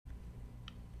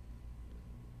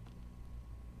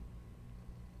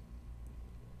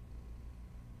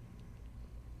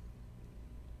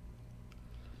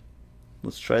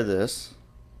Let's try this.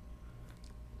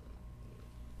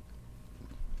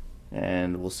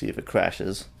 And we'll see if it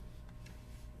crashes.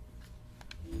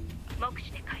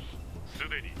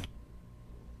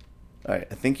 Alright,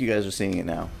 I think you guys are seeing it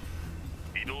now.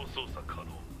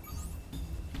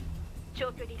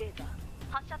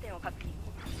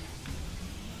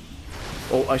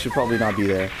 Oh, I should probably not be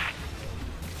there.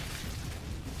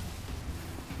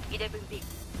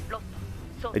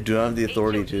 I do not have the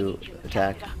authority to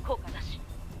attack.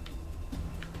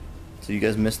 So you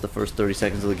guys missed the first 30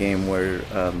 seconds of the game where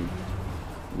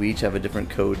we each have a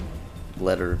different code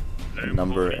letter and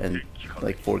number, and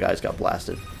like 4 guys got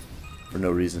blasted for no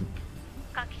reason.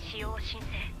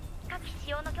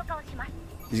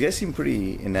 These guys seem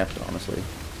pretty inept, honestly.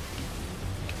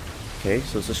 Okay,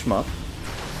 so it's a shmup.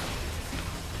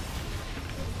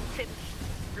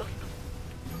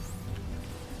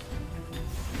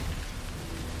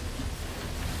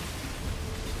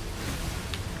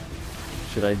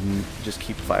 Should I just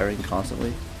keep firing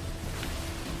constantly?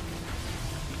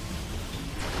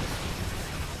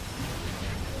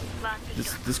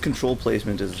 This control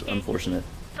placement is unfortunate.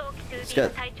 It's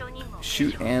got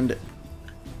shoot and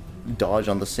dodge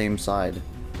on the same side.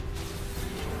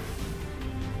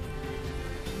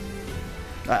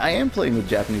 I am playing with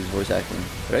Japanese voice acting,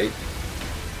 right?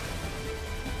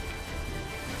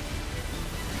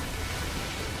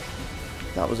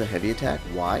 That was a heavy attack?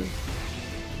 Why?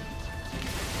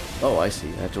 Oh, I see.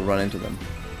 I have to run into them.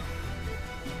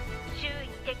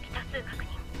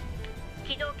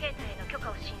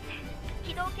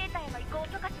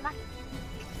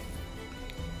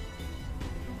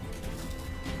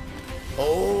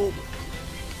 Oh!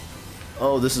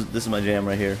 Oh, this is my jam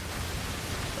right here.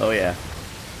 Oh yeah.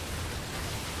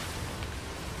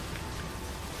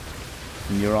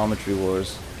 Neurometry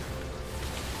Wars.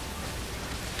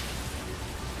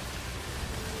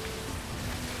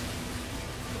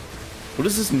 What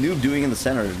is this noob doing in the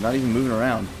center? Not even moving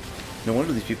around. No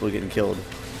wonder these people are getting killed.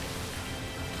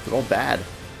 They're all bad.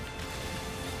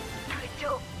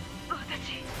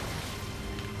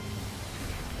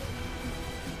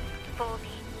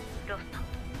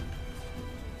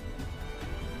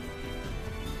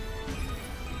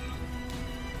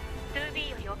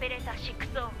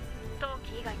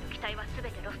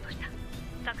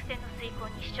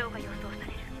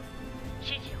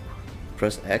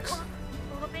 Press X.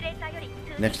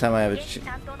 Next time I have a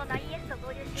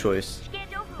choice,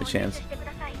 a chance.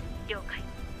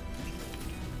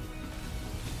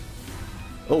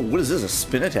 Oh, what is this? A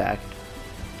spin attack?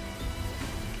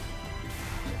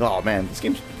 Oh man, this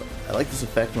game. I like this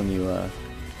effect when you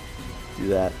do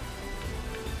that.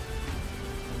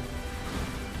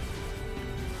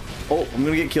 Oh, I'm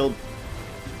gonna get killed.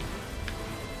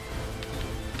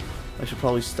 I should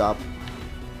probably stop.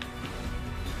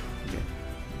 Okay.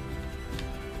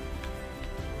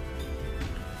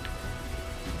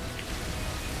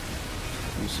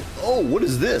 Oh, what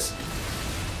is this?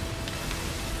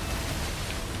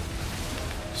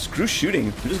 Screw shooting.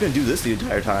 I'm just gonna do this the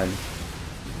entire time.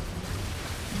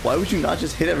 Why would you not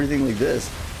just hit everything like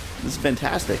this? This is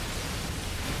fantastic.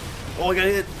 Oh, I got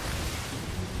hit.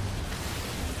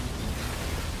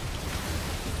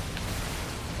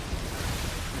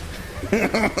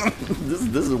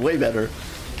 This is way better.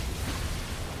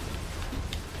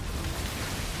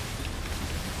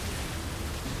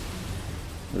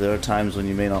 There are times when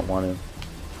you may not want to.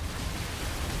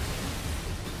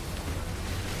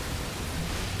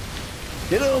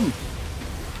 Hit him!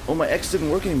 Oh, my X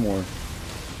didn't work anymore.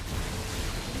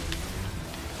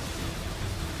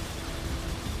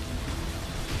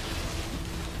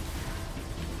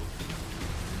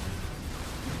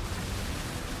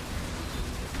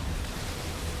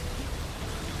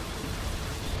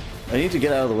 I need to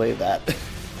get out of the way of that.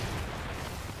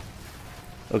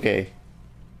 Okay.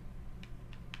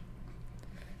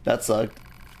 That sucked.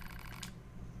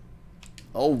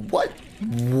 Oh, what?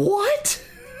 What?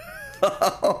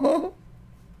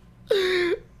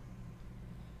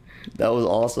 That was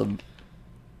awesome.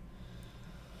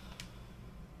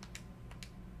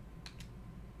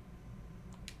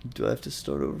 Do I have to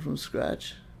start over from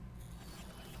scratch?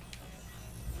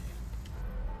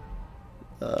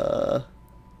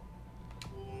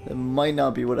 That might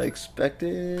not be what I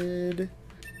expected.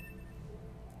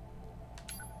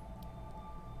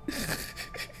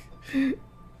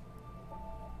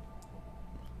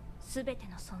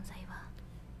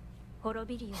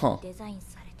 Huh.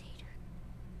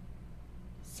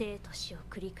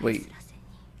 Wait.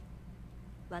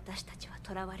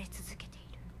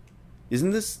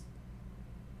 Isn't this...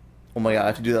 Oh my god, I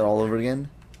have to do that all over again?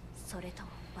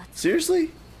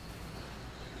 Seriously?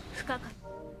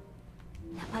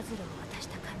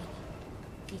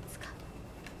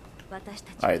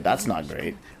 Alright, that's not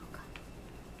great.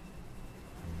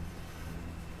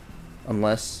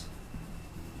 Unless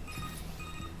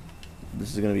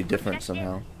this is going to be different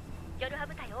somehow.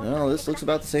 No, this looks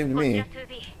about the same to me.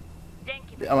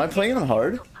 Am I playing on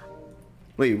hard?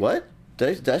 Wait, what?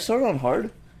 Did I start on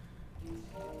hard?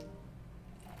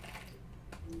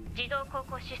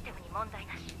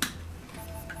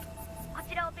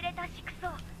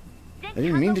 I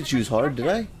didn't mean to choose hard, did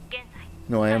I?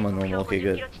 No, I am on normal. Okay,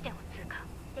 good.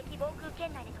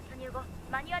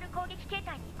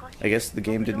 I guess the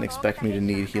game didn't expect me to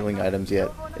need healing items yet.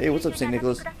 Hey, what's up, St.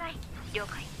 Nicholas?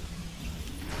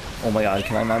 Oh my god,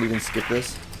 can I not even skip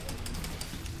this?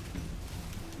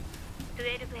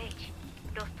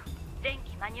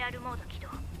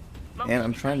 And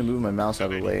I'm trying to move my mouse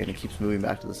out of the way and it keeps moving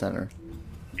back to the center.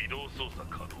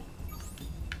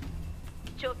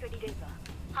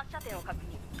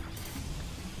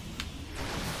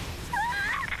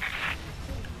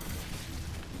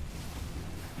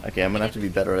 Okay, I'm gonna have to be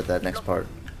better at that next part.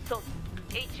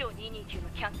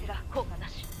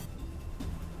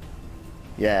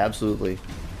 Yeah, absolutely.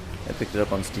 I picked it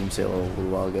up on Steam sale a little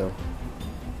while ago.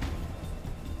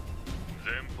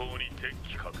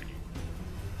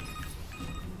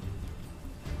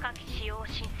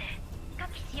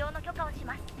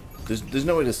 There's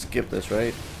no way to skip this,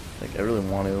 right? Like, I really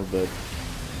want to, but...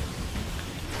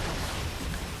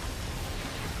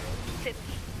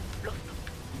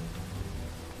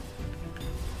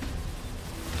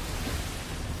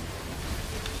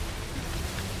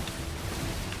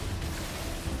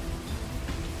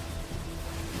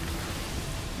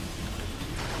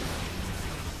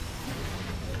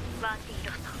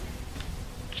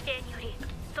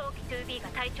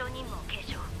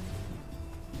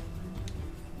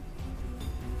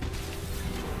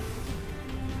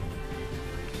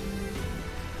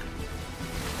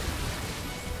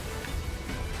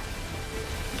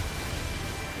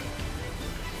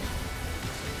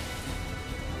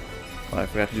 Oh, I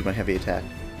forgot to do my heavy attack.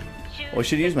 Oh, I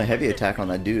should use my heavy attack on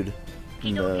that dude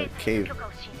in the cave.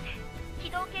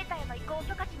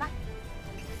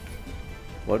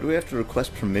 Why do we have to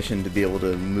request permission to be able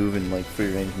to move in like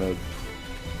free range mode?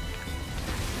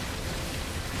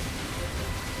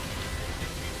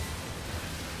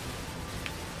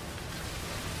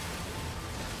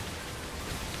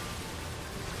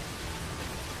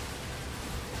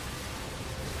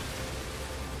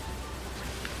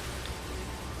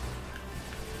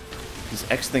 This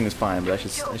X thing is fine, but I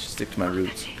should stick to my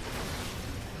roots.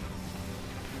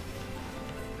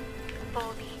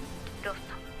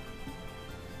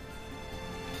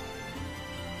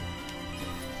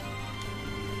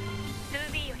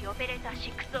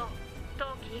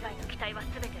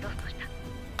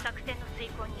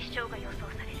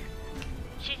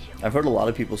 I've heard a lot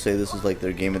of people say this is like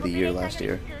their game of the year last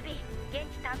year.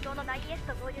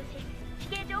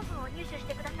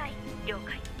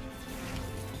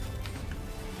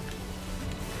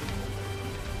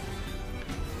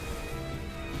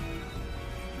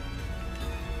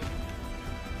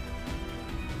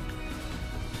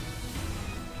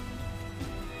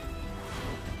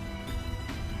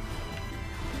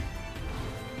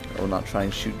 I will not try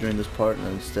and shoot during this part and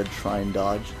instead try and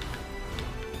dodge.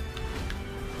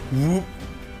 Whoop.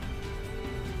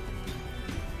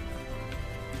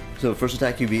 So first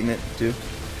attack, you've beaten it too?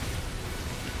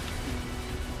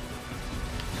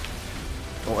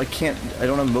 Oh, I can't, I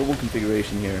don't have mobile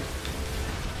configuration here.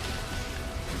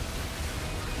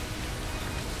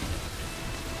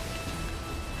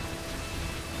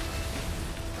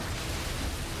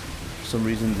 For some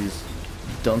reason these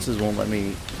dunces won't let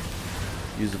me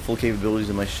use the full capabilities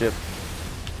of my ship.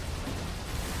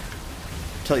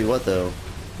 Tell you what though,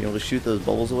 being able to shoot those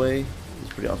bubbles away is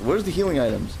pretty awesome. Where's the healing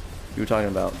items you were talking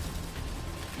about?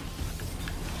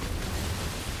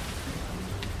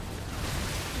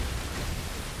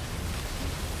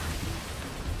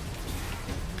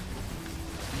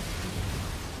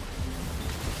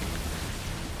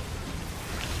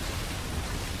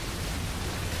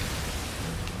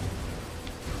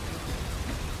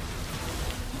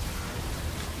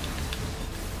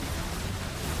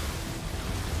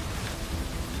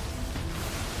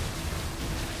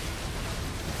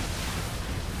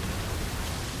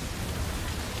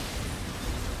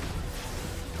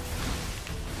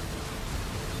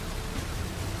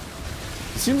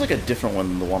 It seems like a different one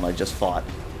than the one I just fought.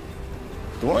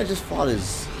 The one I just fought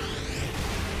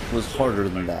was harder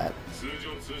than that.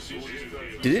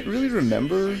 Did it really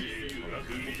remember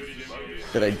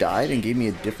that I died and gave me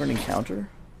a different encounter?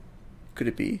 Could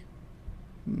it be?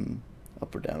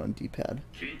 Up or down on D-pad.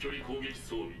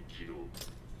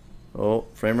 Oh,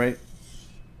 frame rate.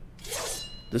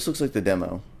 This looks like the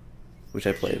demo, which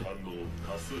I played.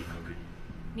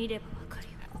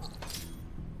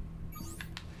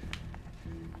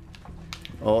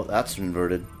 Oh, that's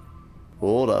inverted.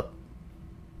 Hold up.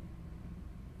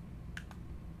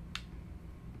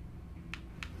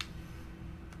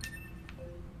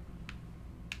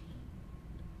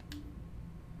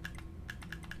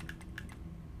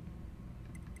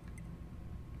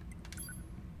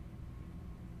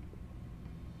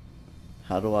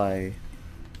 How do I...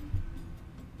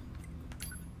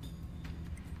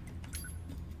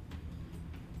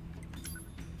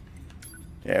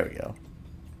 There we go.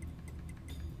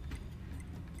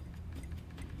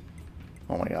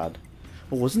 Oh my god.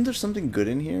 Well, wasn't there something good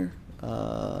in here?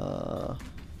 There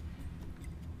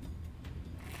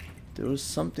was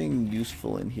something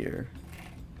useful in here.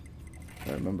 If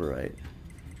I remember right.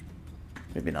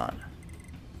 Maybe not.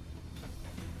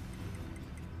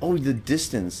 Oh, the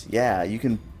distance. Yeah, you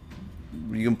can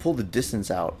pull the distance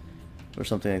out or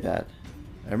something like that.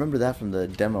 I remember that from the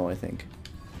demo, I think.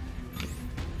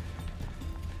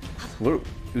 What?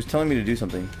 He was telling me to do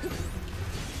something.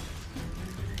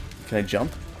 Can I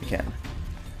jump? I can.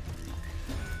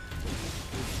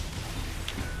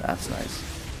 That's nice.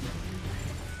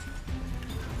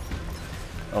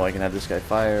 Oh, I can have this guy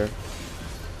fire.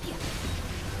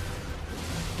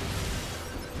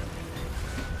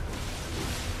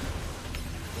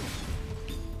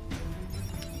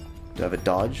 Do I have a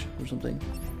dodge or something?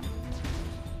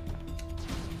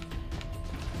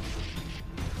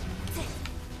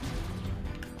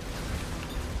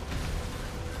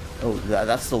 Oh,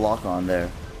 that's the lock on there.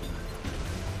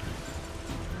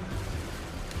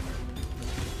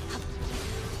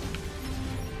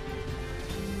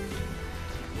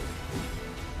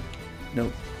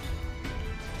 Nope.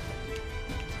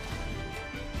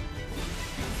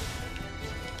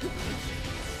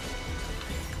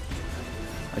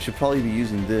 I should probably be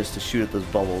using this to shoot at those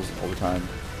bubbles all the time.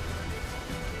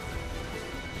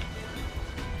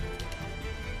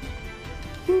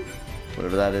 Boop.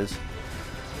 Whatever that is.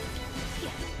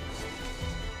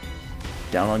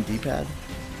 Down on D-pad.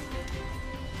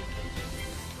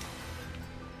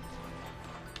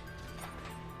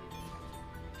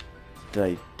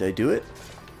 Did I do it?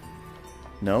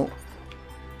 No.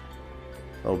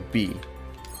 Oh, B.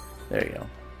 There you go.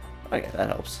 Okay, that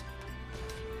helps.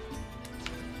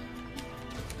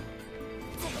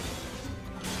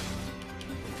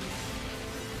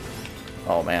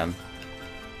 Oh man.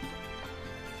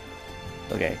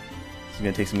 Okay. It's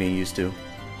gonna take some getting used to.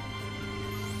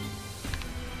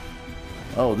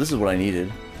 Oh, this is what I needed.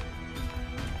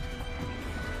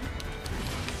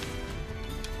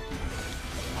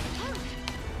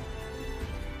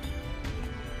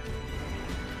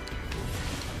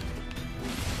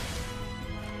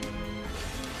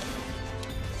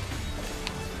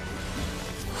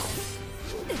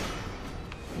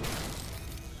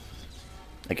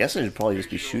 I guess I should probably just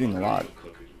be shooting a lot,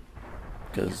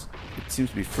 because it seems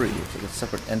to be free. It's like a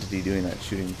separate entity doing that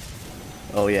shooting.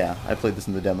 Oh yeah, I played this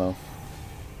in the demo.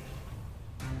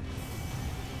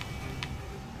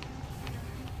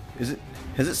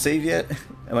 Has it saved yet?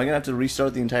 Am I gonna have to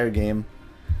restart the entire game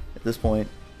at this point?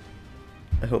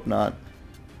 I hope not.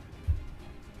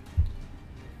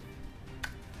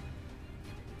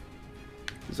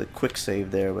 There's a quick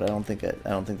save there, but I don't think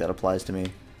that applies to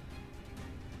me.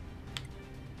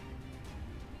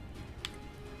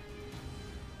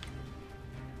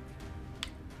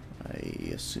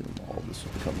 I assume all this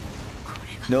will become...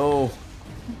 No!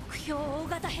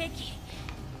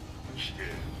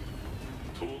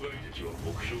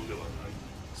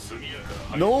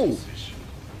 No!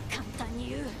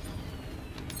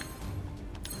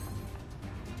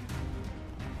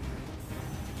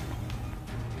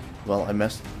 Well, I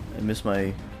missed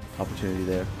my opportunity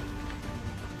there.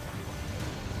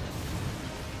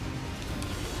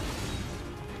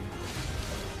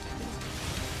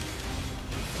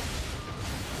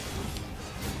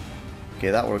 Okay,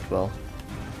 that worked well.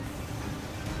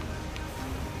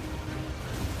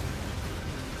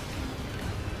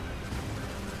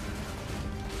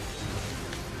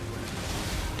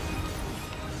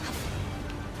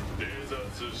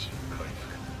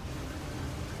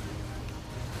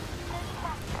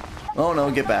 Oh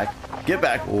no, get back. Get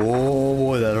back. Oh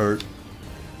boy, that hurt.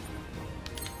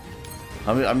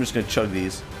 I'm just gonna chug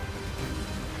these.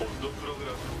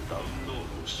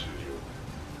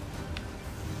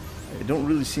 I don't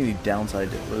really see any downside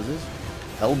to it. What is this?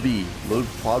 LB, load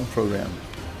pod program.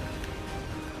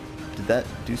 Did that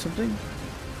do something?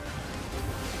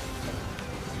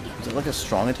 Is it like a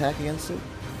strong attack against it?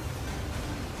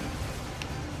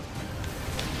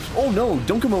 Oh no,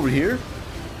 don't come over here!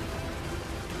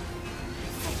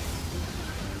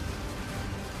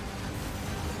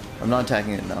 I'm not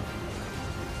attacking it now.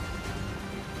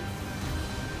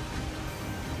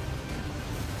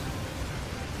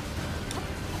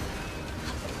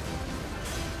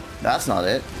 That's not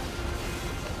it.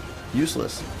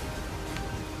 Useless.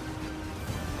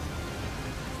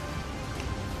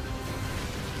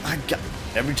 I got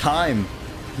every time.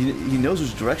 He knows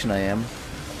which direction I am.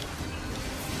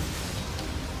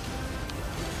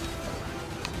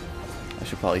 I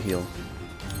should probably heal.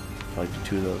 Probably do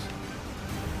 2 of those.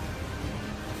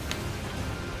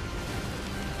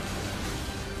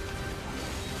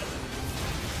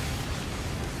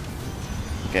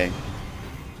 Okay.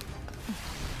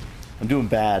 I'm doing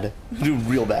bad. I'm doing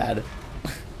real bad.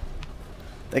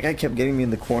 That guy kept getting me in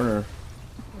the corner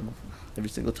every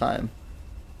single time.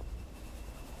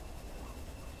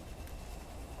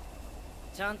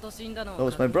 Oh,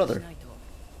 it's my brother.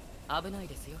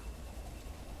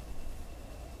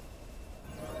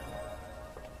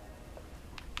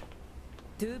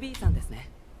 2B さんですね。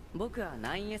僕は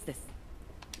 9S です。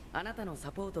あなたの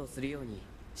サポートをするように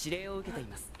指令を受けてい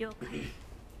ます。了解。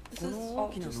この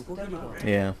大きなノコギリは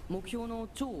Yeah. 目標の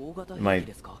超大型兵器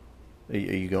ですか？ Are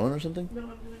you going or something? No, I'm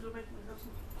gonna go back to my house.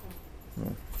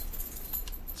 Oh.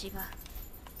 違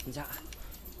う。じゃあ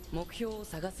目標を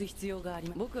探す必要があり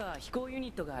ます。僕は飛行ユ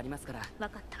ニットがありますから。わ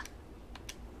かった。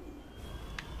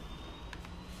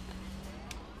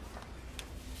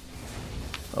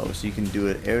 Oh, so you can do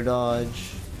it air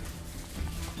dodge.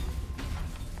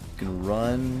 You can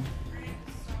run.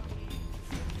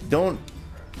 Don't.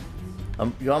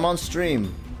 I'm on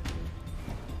stream.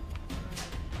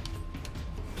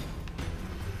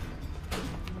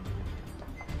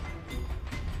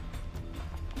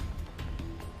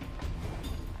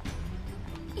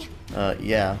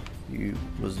 Yeah, you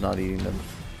was not eating them.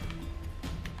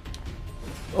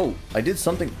 Oh, I did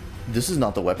something. This is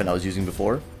not the weapon I was using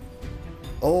before.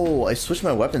 Oh, I switched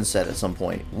my weapon set at some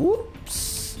point.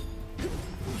 Whoops.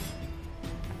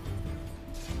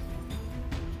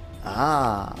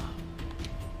 Ah.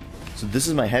 So this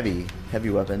is my heavy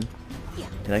weapon.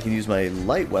 And I can use my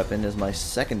light weapon as my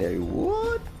secondary.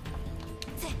 What?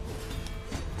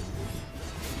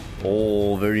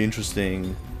 Oh, very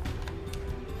interesting.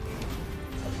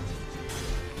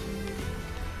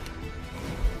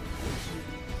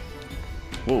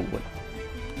 Whoa, what?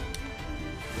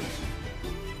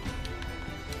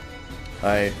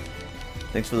 Alright.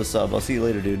 Thanks for the sub. I'll see you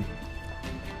later, dude.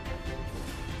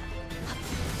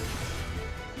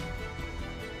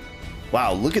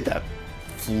 Wow, look at that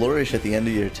flourish at the end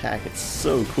of your attack. It's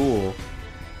so cool.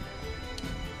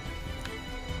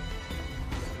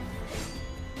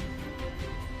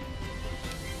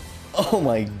 Oh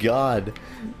my god.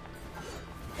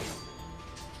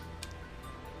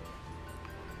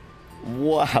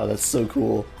 Wow, that's so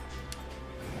cool.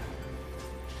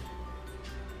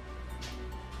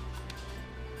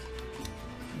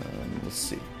 Let's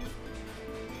see.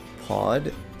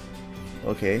 Pod.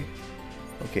 Okay.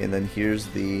 Okay, and then here's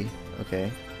the...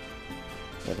 Okay.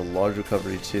 I have a large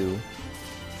recovery too.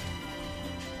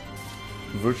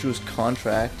 Virtuous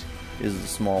Contract is the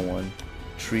small one.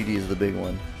 Treaty is the big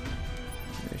one.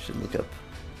 I should look up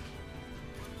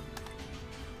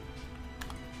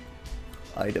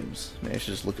items. Maybe I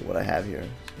should just look at what I have here.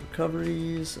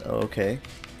 Recoveries. Okay.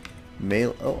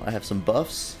 Mail. Oh, I have some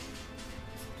buffs.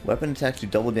 Weapon attacks do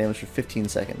double damage for 15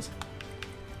 seconds.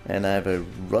 And I have a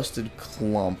rusted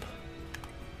clump.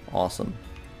 Awesome.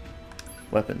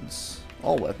 Weapons.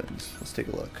 All weapons. Let's take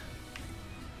a look.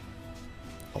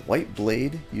 A white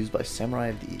blade used by Samurai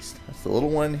of the East. That's the little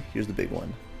one. Here's the big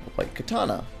one. A white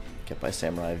katana kept by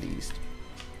Samurai of the East.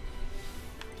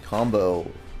 Combo.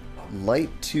 Light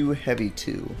 2, heavy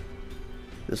 2.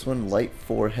 This one, light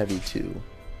 4, heavy 2.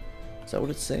 Is that what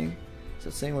it's saying? Is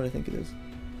it saying what I think it is?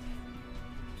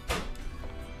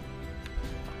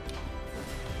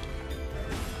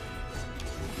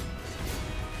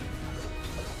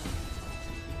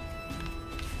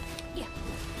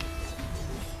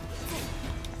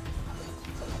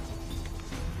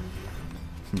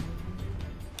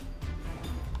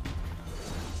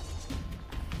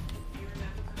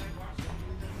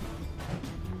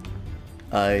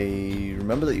 I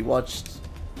remember that you watched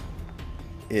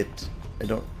it. I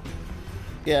don't...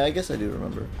 Yeah, I guess I do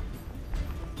remember.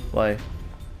 Why?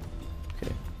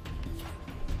 Okay.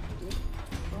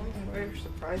 I'm very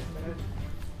surprised that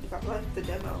you got left the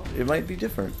demo. It might be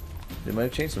different. They might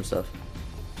have changed some stuff.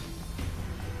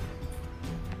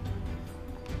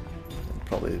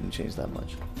 Probably didn't change that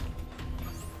much.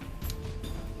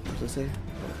 does it say?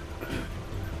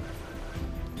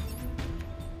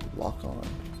 Lock on.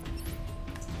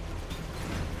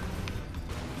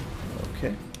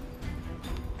 Okay.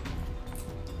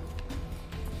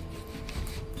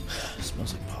 It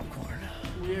smells like popcorn.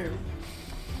 Weird.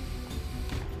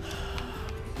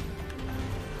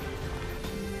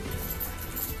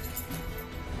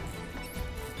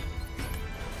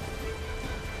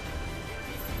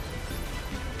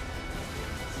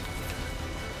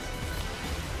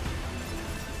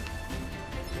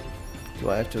 Do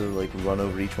I have to like run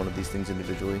over each one of these things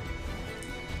individually?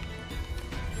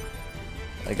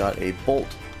 I got a bolt.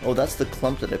 Oh, that's the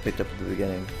clump that I picked up at the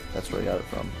beginning. That's where I got it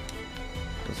from.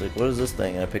 I was like, what is this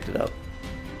thing? And I picked it up.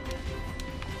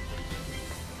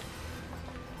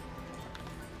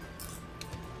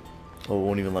 Oh, it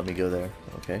won't even let me go there.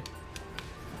 Okay.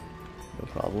 No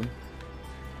problem.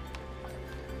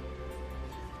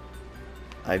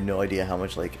 I have no idea how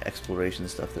much like exploration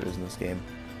stuff there is in this game.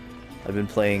 I've been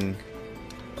playing...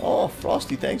 Oh,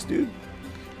 Frosty, thanks, dude.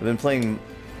 I've been playing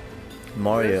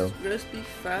Mario. Roast beef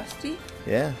frosty?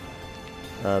 Yeah.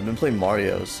 I've been playing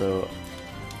Mario, so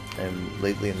I'm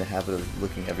lately in the habit of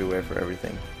looking everywhere for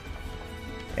everything.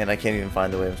 And I can't even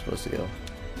find the way I'm supposed to go.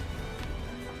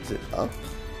 Is it up?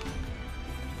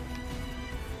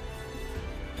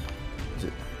 Is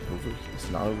it over? It's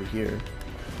not over here.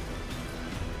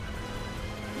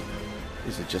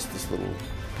 Is it just this little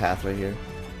path right here?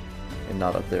 And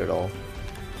not up there at all?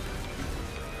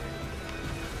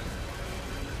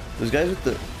 Those guys with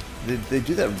the... They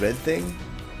do that red thing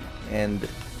and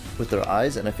with their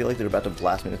eyes, and I feel like they're about to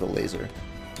blast me with a laser.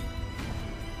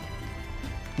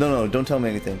 No, don't tell me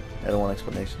anything. I don't want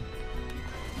explanation.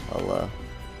 I'll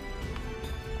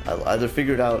either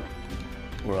figure it out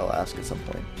or I'll ask at some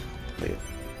point. Get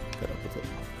up with it.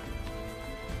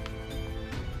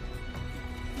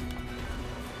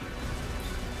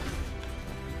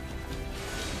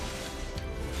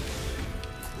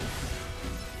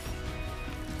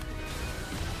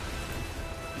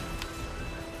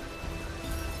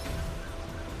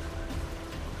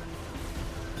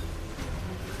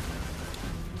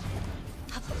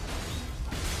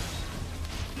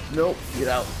 Nope, get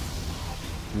out.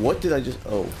 What did I just...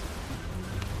 Oh.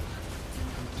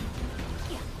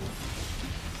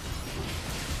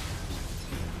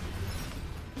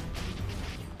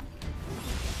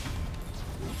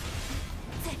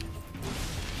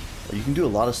 You can do a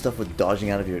lot of stuff with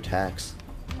dodging out of your attacks.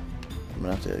 I'm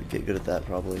gonna have to get good at that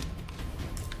probably.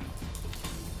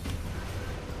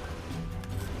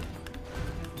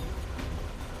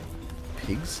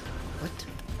 Pigs? What?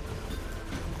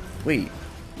 Wait.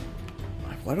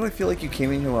 Why do I feel like you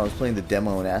came in here when I was playing the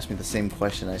demo and asked me the same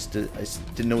question? I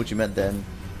didn't know what you meant then.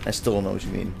 I still don't know what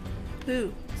you mean.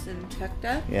 Who? Is it in tech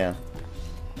deck? Yeah.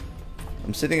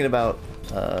 I'm sitting at about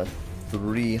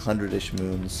 300-ish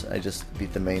moons. I just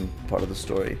beat the main part of the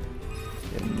story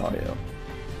in Mario.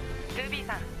 2B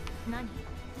さん、何？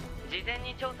事前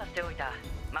に調査しておいた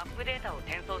マップデータを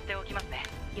転送しておきますね。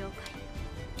了解。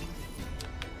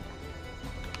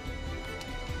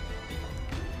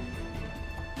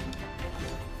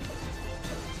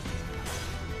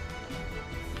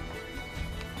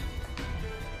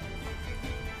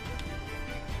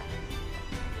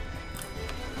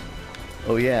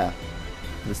Oh yeah,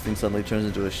 this thing suddenly turns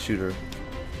into a shooter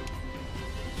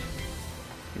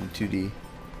in 2D.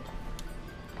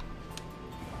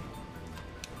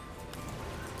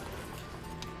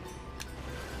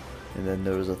 And then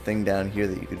there was a thing down here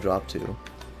that you could drop to.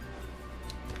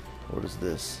 What is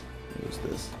this? What is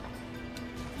this?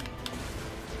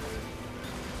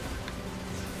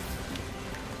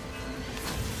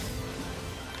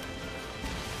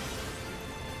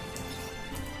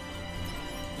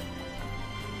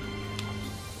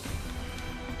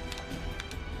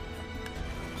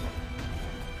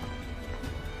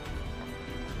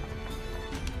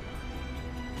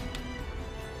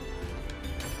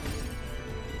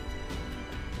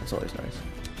 That's always nice.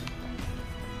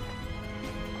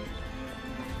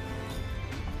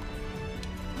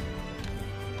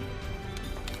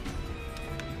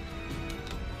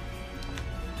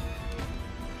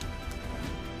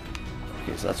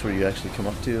 Okay, so that's where you actually come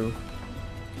up to.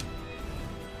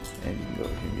 And you can go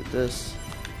over here and get this.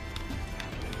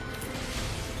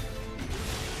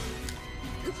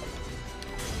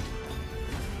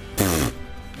 I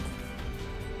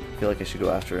feel like I should go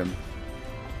after him.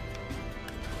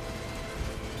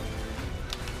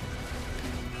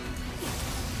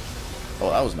 Oh,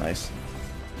 that was nice.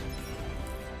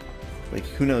 Like,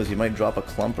 who knows, he might drop a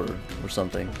clumper or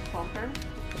something. A clumper?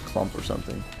 A clump or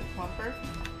something. A clumper?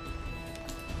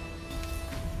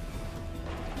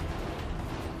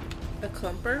 A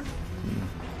clumper? Hmm.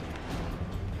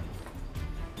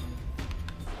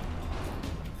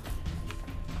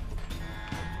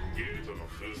 ゲートの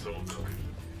封鎖を確認。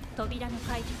扉の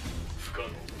解除。不可能。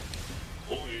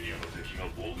本エリアの敵が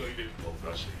妨害電波を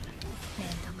出している。めん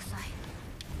どくさい。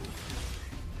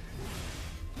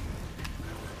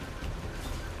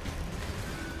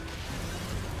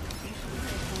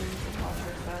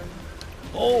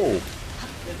 Oh!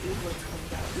 The dude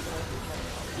comes out.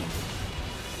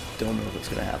 Don't know what's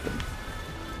gonna happen.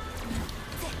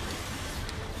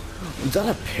 Was that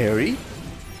a parry?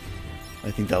 I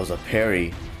think that was a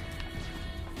parry.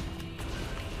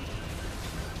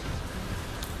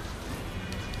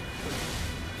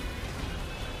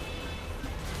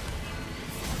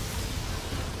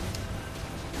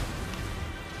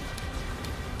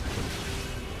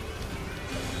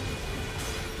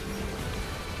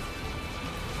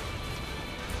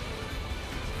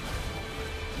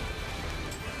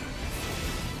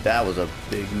 That was a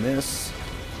big miss.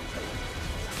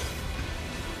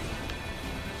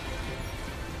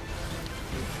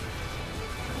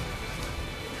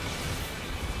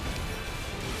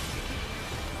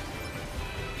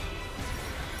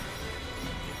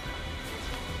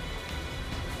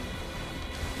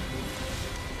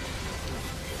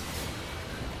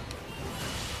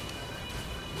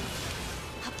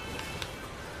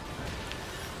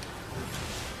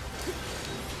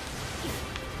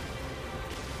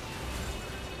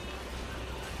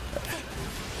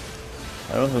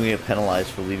 I don't know if I'm gonna get penalized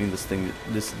for leaving this thing,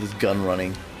 this gun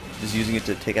running, just using it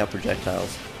to take out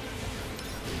projectiles,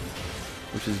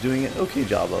 which is doing an okay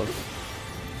job of,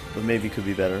 but maybe could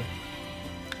be better.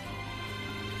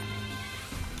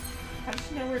 How does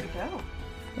she know where to go?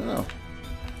 I don't know.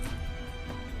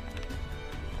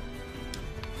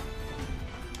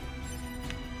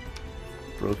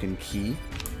 Broken key,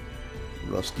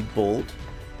 rusty bolt.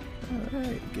 All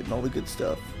right, getting all the good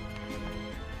stuff.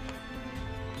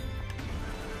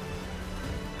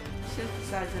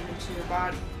 Synthesize it into your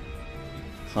body.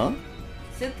 Huh?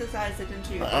 Synthesize it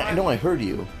into your body. I know I heard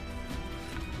you.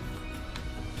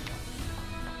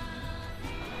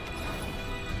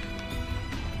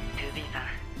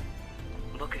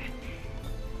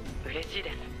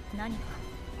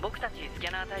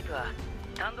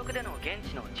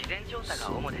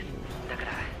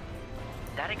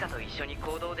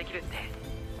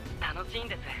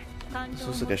 This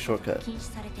looks like a shortcut.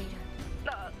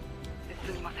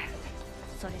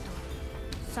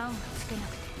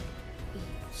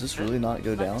 Does this really not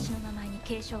go down?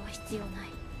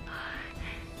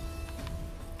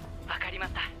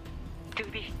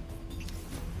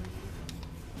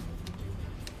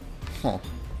 Huh.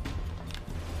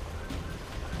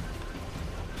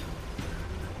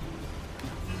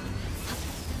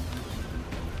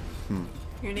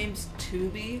 Your name's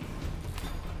Tubi?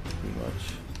 Pretty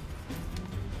much.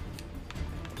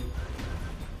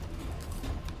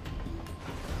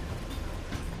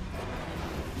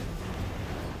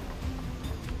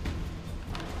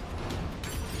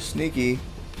 Sneaky.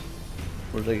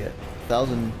 What did I get?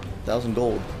 1,000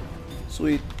 gold.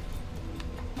 Sweet.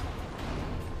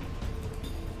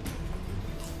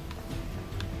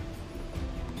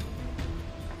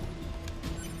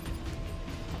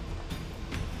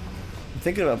 I'm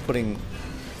thinking about putting...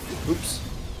 Oops.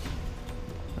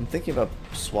 I'm thinking about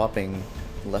swapping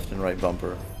left and right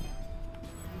bumper.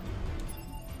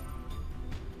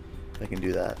 If I can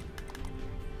do that.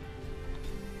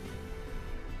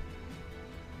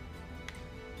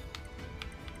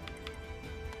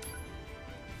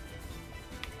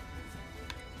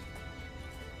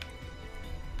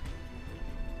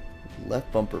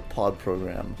 Left bumper pod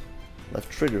program. Left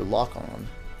trigger lock on.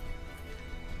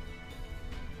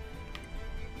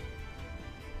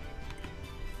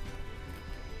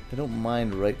 I don't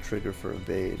mind right trigger for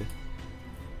evade.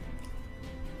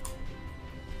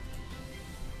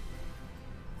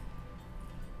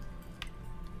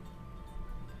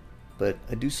 But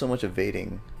I do so much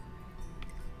evading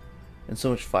and so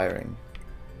much firing.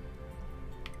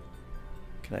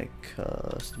 Can I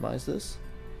customize this?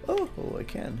 Oh, I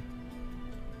can.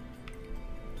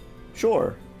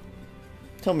 Sure.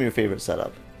 Tell me your favorite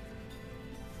setup.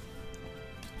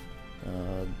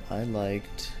 I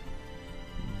liked...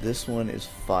 This one is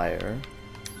fire.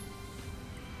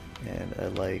 And I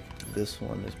like this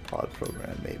one is pod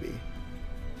program, maybe.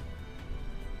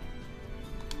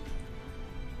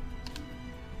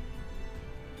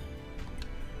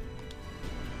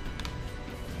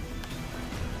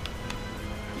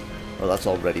 Oh, that's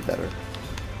already better.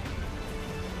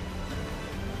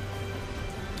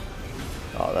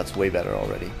 Oh, that's way better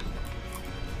already.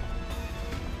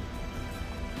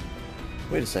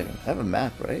 Wait a second. I have a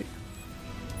map, right?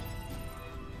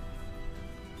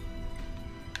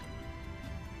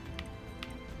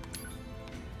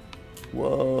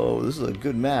 Whoa, this is a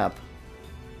good map.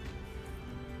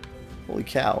 Holy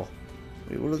cow.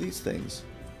 Wait, what are these things?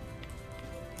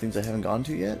 Things I haven't gone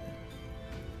to yet?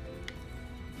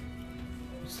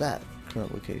 What's that?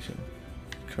 Current location.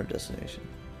 Current destination.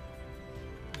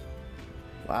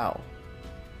 Wow.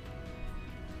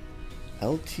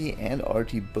 LT and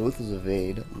RT both as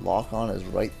evade. Lock on as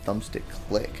right thumbstick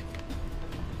click.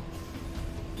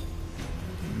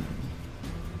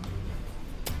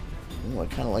 Ooh, I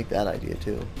kind of like that idea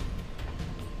too.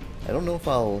 I don't know if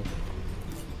I'll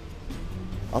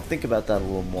think about that a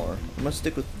little more. I'm gonna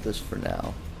stick with this for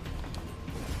now.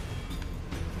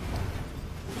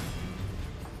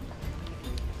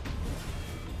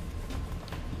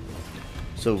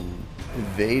 So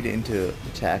evade into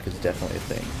attack is definitely a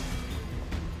thing.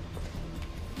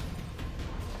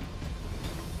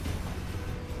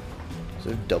 Is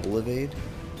there double evade?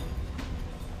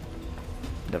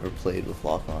 Never played with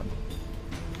lock on.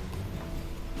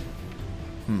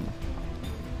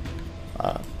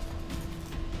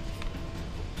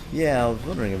 Yeah, I was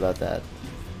wondering about that.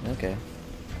 Okay.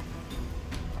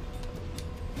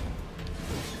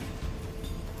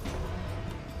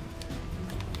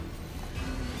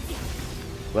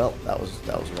 Well, that was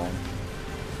wrong.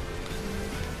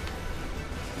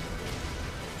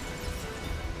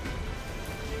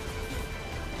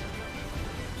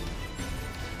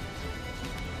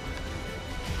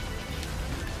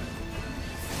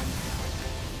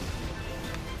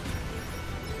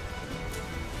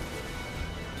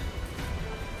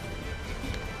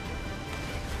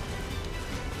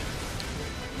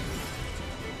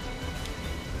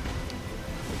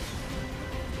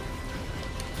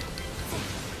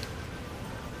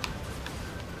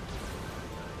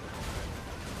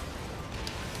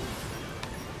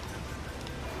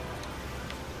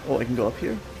 Oh, I can go up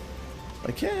here?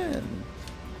 I can!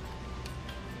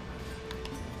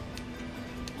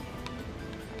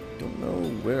 Don't know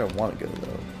where I want to go,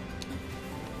 though.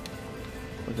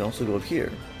 I can also go up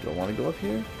here. Do I want to go up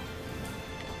here?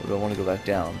 Or do I want to go back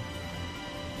down?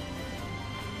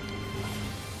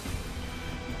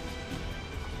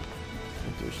 I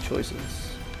think there's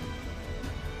choices.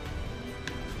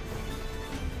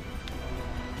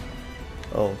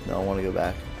 Oh, no, I want to go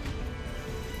back.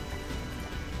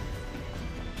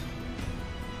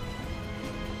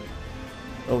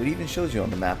 Oh, it even shows you on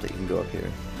the map that you can go up here.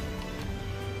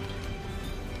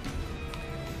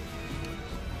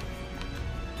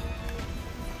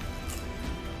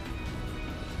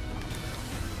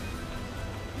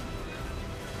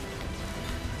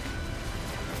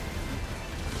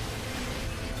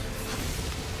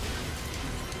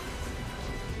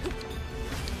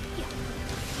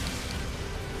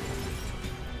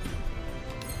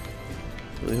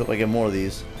 Really hope I get more of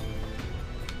these.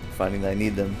 Finding that I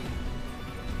need them.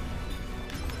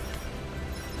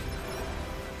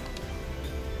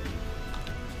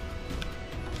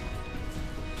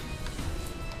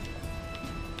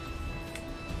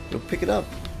 Go pick it up.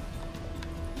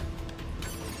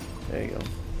 There you go.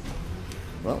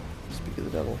 Well, speak of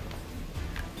the devil.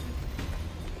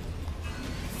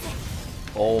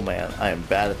 Oh man, I am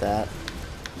bad at that.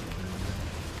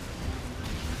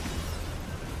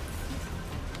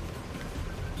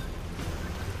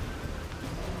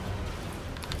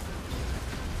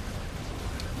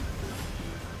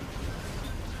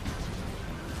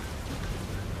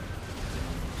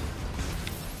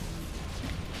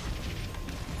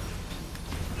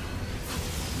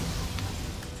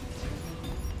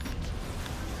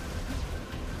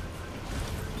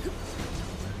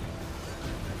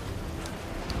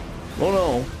 Oh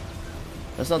no!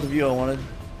 That's not the view I wanted.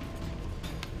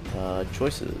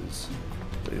 Choices.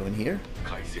 Do we go in here?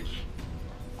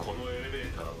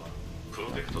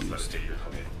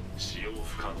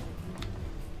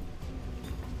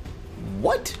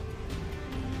 What?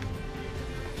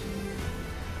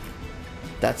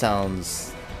 That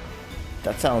sounds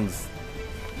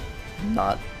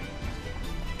not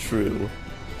true.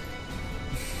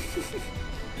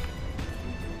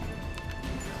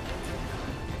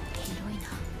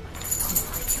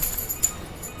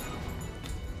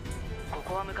 こ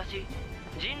こは昔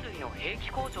人類の兵器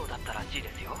工場だったらしいで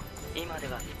すよ。今で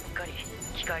はすっかり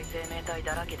機械生命体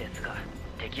だらけですが、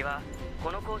敵は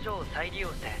この工場を再利用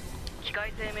して機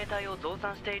械生命体を増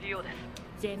産しているようです。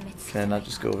全滅 Can I not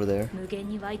just go over there? 無限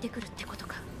に湧いてくるってこと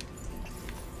か。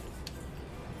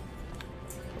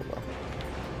 Oh well.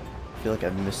 I feel like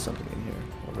I've missed something in here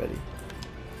already.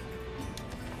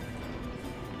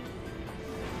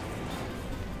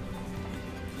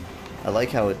 I like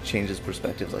how it changes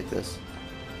perspectives like this.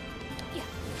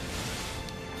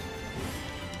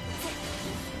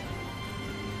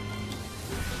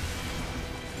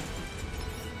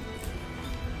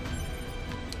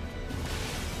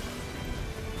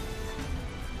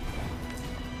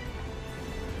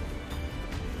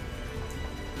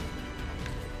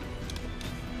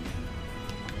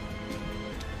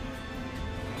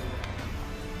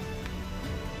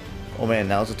 Oh man,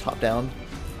 now it's a top down.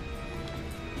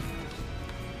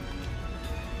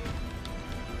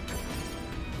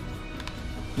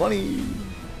 Money!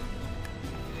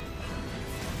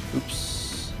 Oops.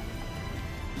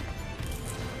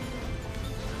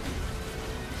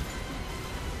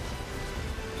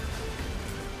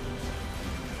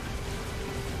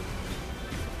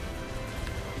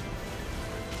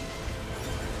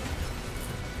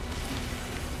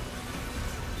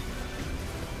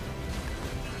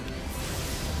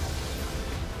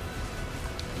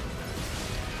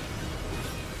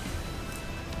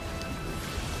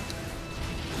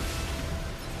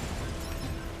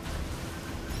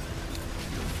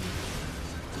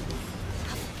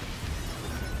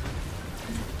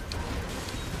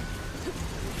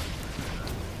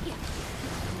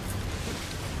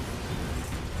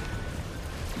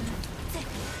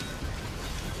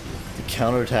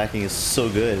 Counterattacking is so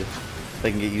good if I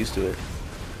can get used to it.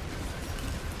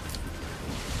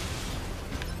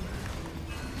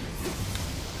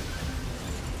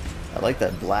 I like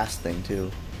that blast thing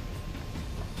too.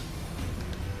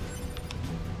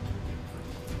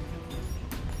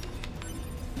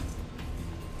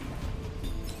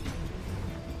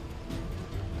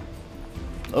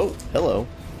 Oh, hello.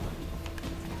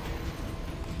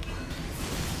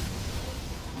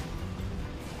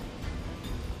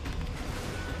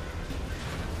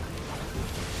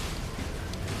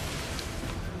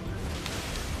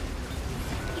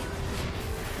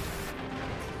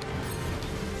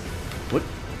 What?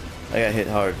 I got hit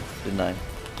hard, didn't I?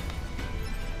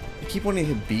 I keep wanting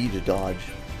to hit B to dodge.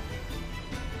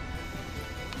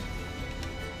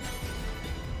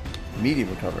 Medium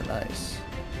recover, nice.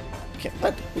 Can't,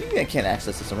 what do you mean I can't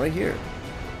access this? I'm right here.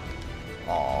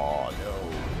 Oh no.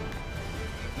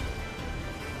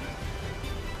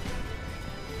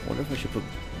 I wonder if I should put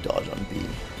dodge on B.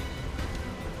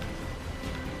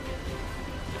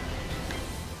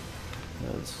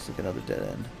 No, this is like another dead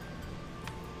end.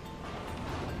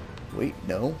 Wait,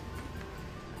 no.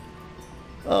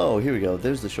 Oh, here we go.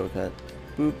 There's the shortcut.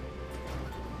 Boop.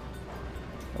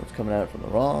 Oh, it's coming out from the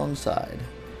wrong side.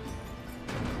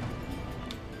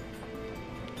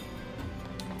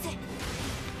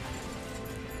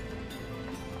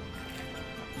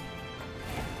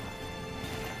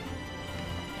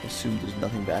 I assume there's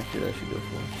nothing back here I should go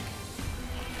for.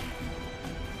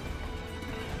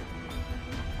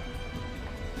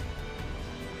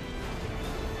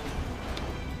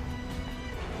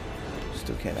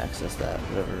 Still can't access that,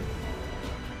 whatever.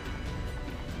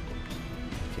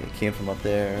 Okay, it came from up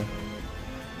there.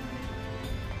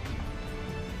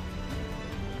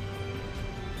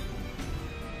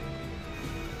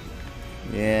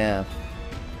 Yeah.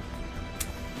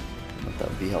 I thought that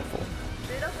would be helpful.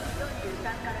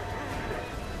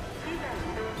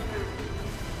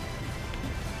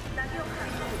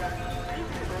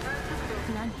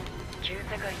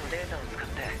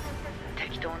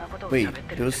 Wait,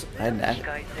 there was I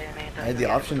had the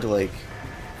option to like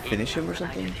finish him or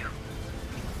something?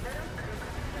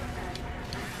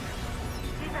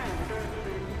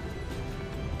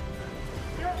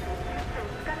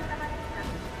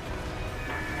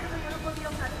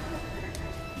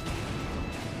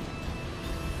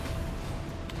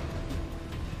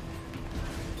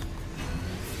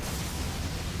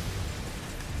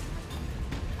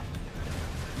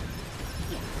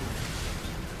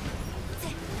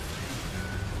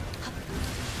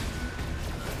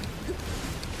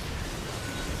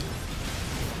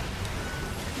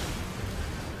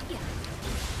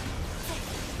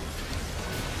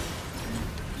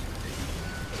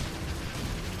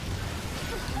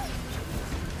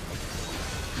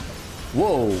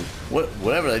 Whoa!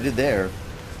 Whatever I did there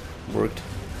worked.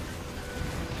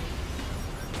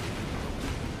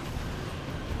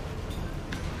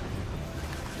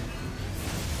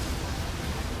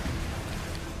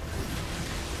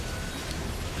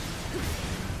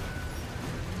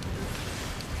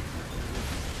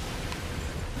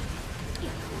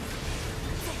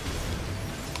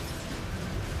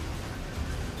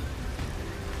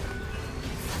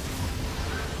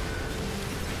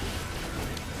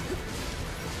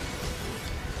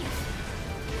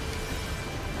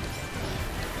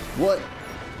 What?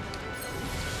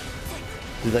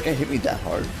 Did that guy hit me that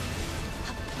hard?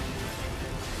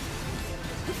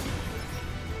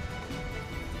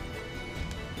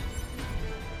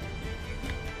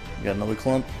 Got another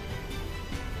clump?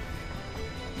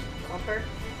 Clumper?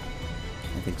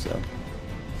 I think so.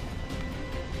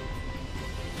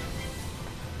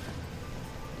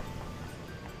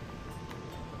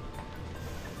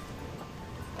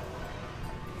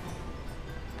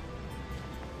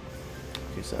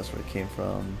 Okay, so that's where it came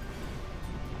from.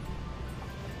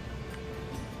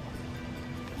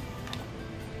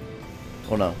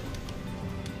 Oh no.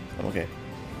 I'm okay.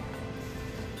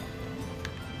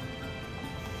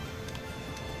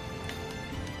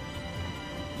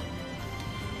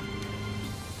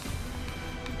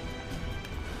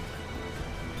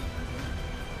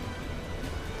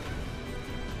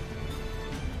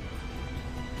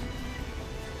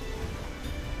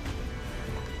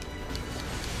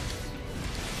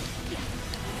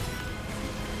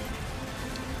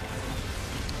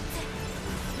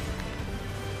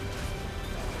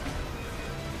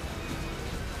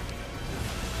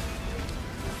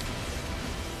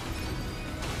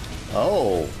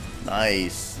 Oh,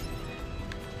 nice.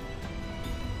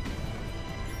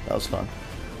 That was fun.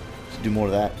 Should do more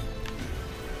of that.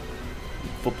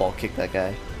 Football kick that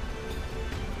guy.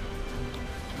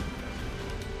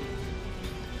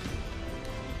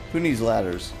 Who needs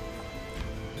ladders?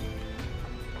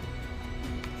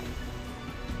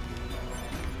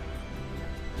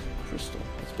 Crystal.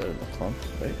 That's better than a clump,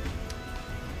 right?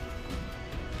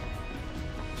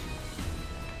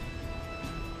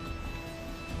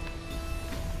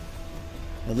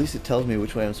 At least it tells me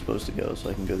which way I'm supposed to go, so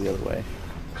I can go the other way.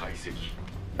 解析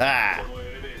Ah! この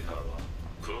エレベーターは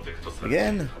プロテクトされている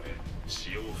Again? ため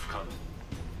使用不可能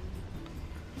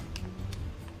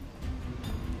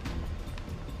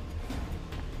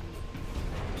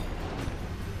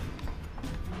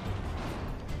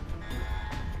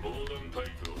防弾タ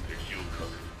イプの敵を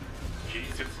確認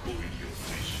近接攻撃を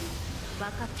推奨 分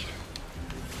かってる。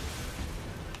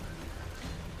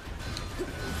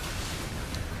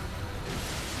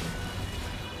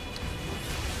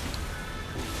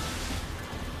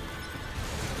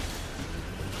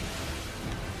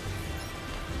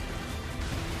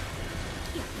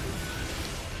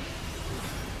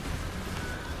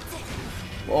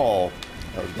Oh,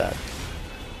 that was bad.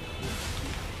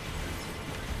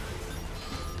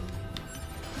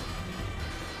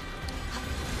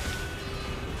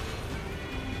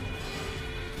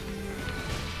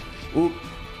 Oop.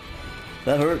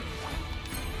 That hurt.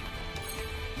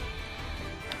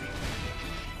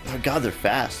 Oh god, they're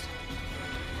fast.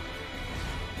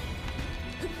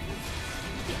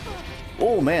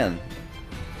 Oh man.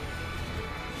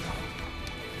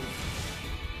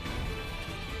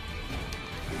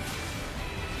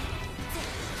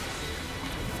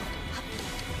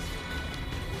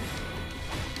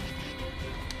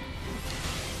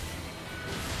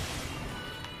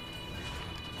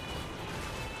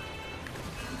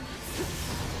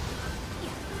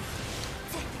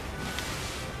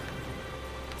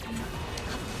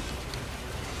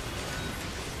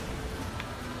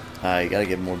 You gotta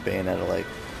get more Bayonetta, like,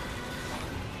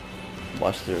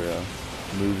 watch their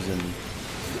moves and...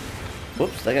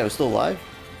 Whoops, that guy was still alive?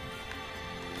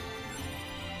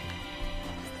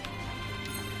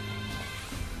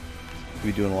 Could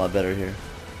be doing a lot better here.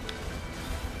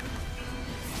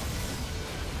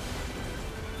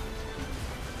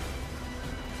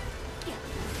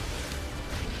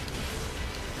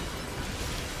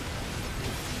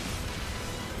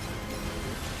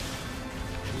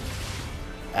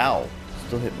 Ow,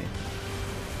 still hit me.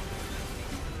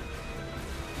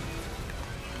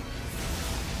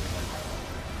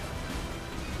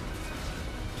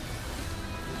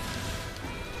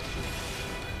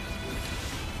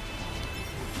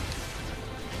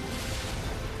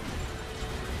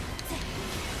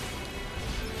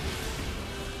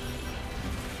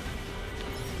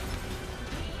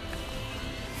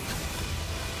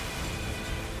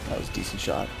 That was a decent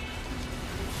shot.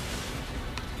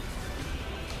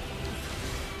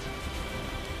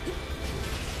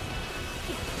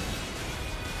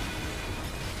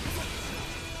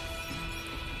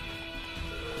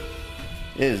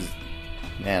 It is,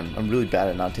 man, I'm really bad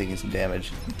at not taking some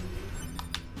damage.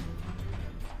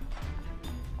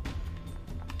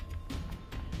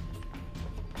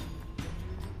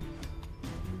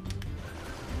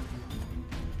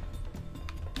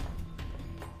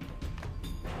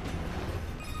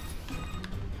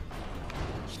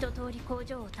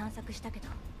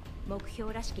 Mo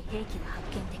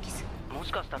も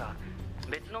しかしたら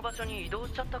別の場所に移動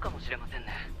しちゃったかもしれませんね。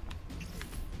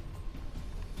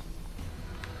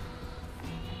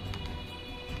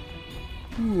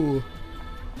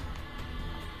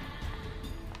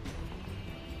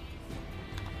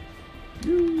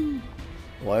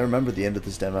remember the end of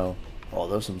this demo. Oh,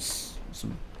 there's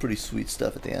some pretty sweet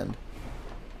stuff at the end.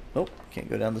 Oh, can't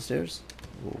go down the stairs.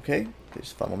 Okay, they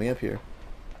just funnel me up here.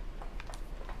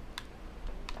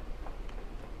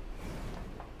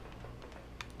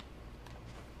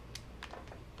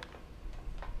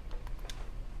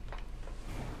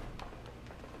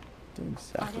 Don't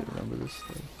exactly remember this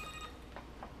thing.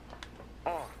 あ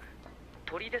あ、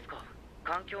鳥ですか。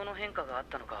環境の変化があっ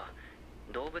たのか。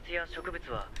動物や植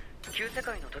物は旧世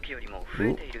界の時よりも増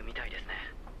えているみたいですね。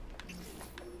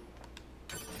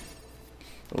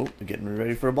Oh, getting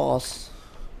ready for a boss.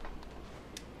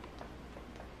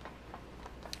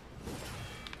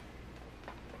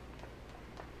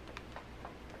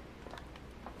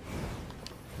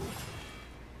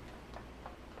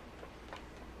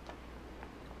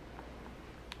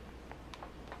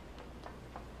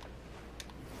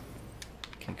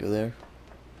 Can't go there.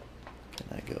 Can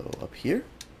I go up here?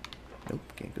 Nope,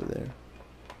 can't go there.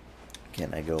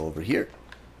 Can I go over here?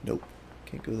 Nope,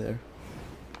 can't go there.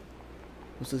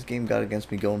 What's this game got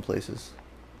against me going places?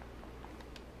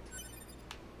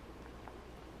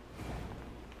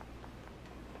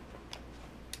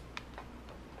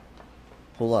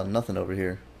 Whole lot of nothing over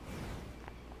here.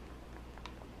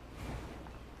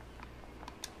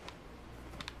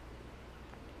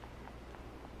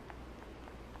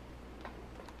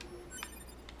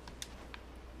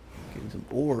 Getting some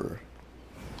ore.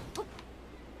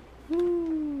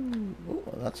 Ooh. Oh,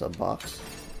 that's a box.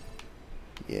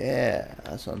 Yeah,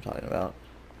 that's what I'm talking about.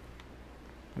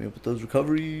 Let me up with those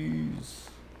recoveries.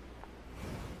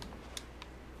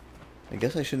 I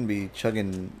guess I shouldn't be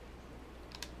chugging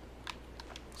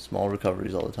small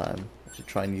recoveries all the time. I should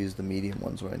try and use the medium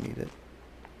ones where I need it.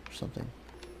 Or something.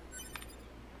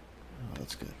 Oh,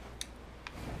 that's good.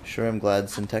 Sure, I'm glad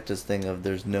Syntecta's thing of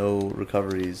there's no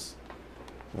recoveries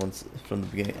once from the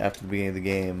beginning, after the beginning of the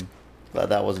game. Glad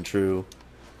that wasn't true.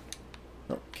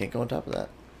 Nope, can't go on top of that.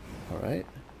 Alright.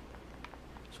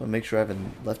 Just want to make sure I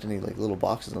haven't left any like little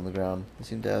boxes on the ground. They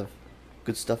seem to have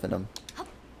good stuff in them. Like,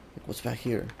 what's back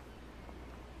here?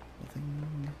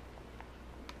 Nothing.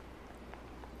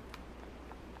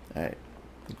 Alright.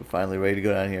 I think we're finally ready to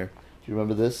go down here. Do you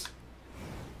remember this?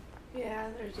 Yeah,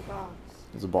 there's a box.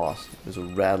 There's a boss. There's a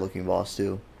rad looking boss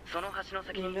too. その橋の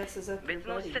先に messes up your 別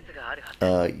の施 body. 設があるはず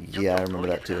です。 Yeah, I remember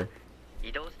that too.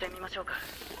 移動してみましょうか。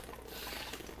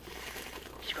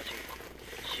しかし、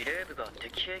司令部が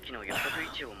敵兵器の予測位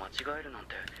置を間違えるなん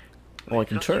て Oh, I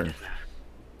can 珍しい turn. ですね。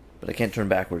 But I can't turn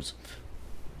backwards.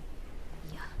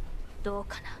 いやどう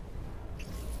かな。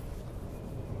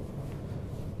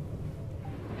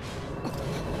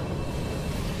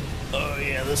 Oh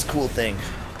yeah, this cool thing.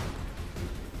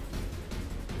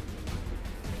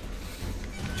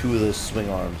 Two of those swing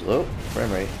arms. Oh,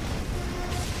 frame rate.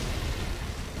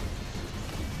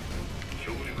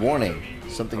 Warning.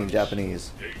 Something in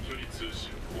Japanese.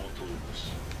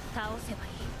 倒せばい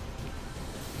い。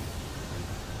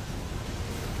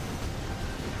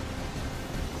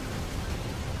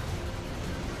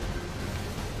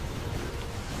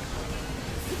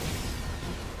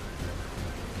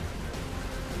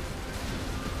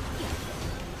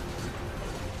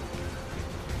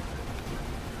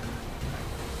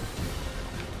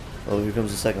 Oh, here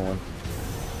comes the second one.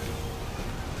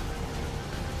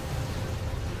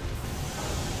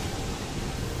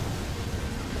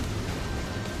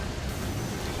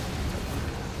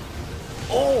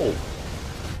 Oh!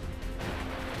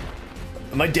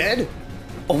 Am I dead?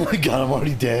 Oh my god, I'm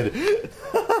already dead.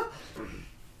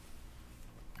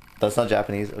 That's not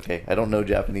Japanese? Okay, I don't know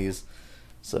Japanese,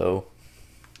 so...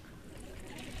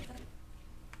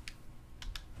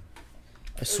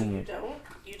 I Oh, swear. you don't?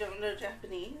 You don't know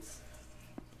Japanese?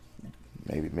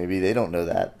 Maybe they don't know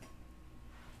that.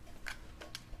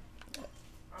 I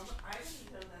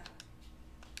didn't know that.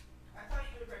 I thought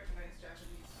you would recognize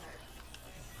Japanese text.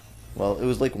 Well, it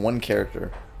was like one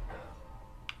character.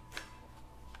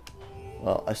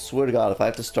 Well, I swear to God, if I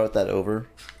have to start that over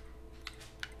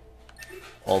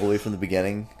all the way from the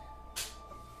beginning.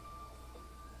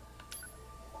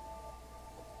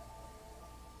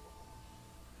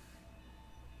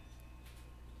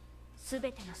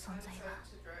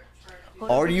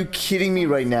 Are you kidding me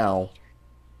right now?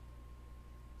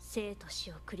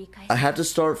 I had to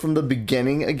start from the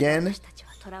beginning again? Your son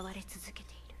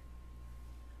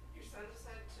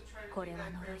decided to try to do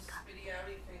that first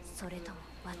video-outy thing. それとも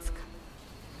罰か。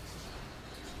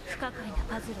不可解な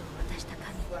パズルを渡した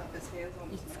神。 Slap his hands on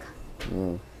い the つか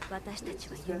Mm. 私たち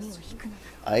は弓を引くの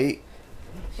だろう。 I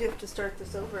You have to start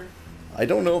this over.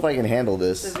 don't know if I can handle The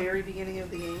this. very beginning of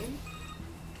the game.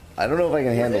 I don't know if I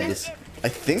can handle this. I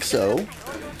think so.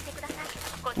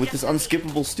 こ with this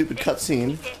unskippable stupid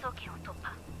cutscene.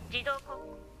 自動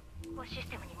航シス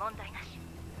テムに問題なし。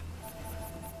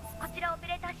こちらオペ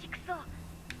レーター6を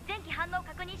前期反応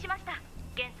確認しました。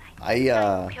現在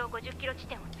目標50キロ地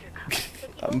点を通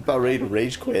過。 I'm about ready to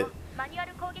rage quit. マニュア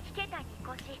ル攻撃形態に移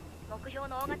行し、目標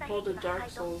の大型兵器の破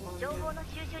壊と情報の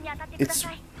収集に当たってくだ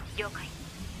さい。了解。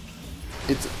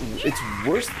It's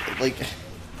worse, like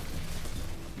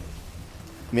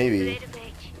maybe.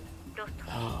 ロスト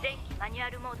前期マニュア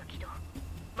ルモード起動。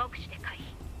目視で回避。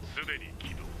すでに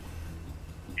起動。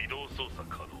移動操作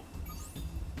可能。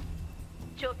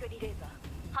長距離レーザー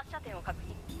発射点を確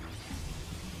認。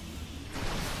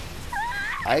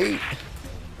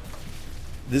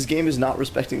This game is not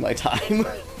respecting my time.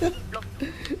 ロス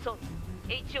トそう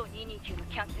HO229 の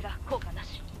キャンセラー効果な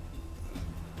し。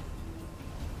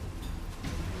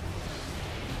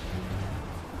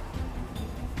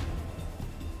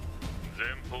前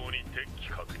方に敵機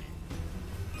確認。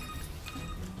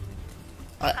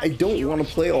I don't want to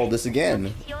play all this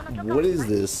again. What is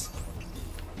this?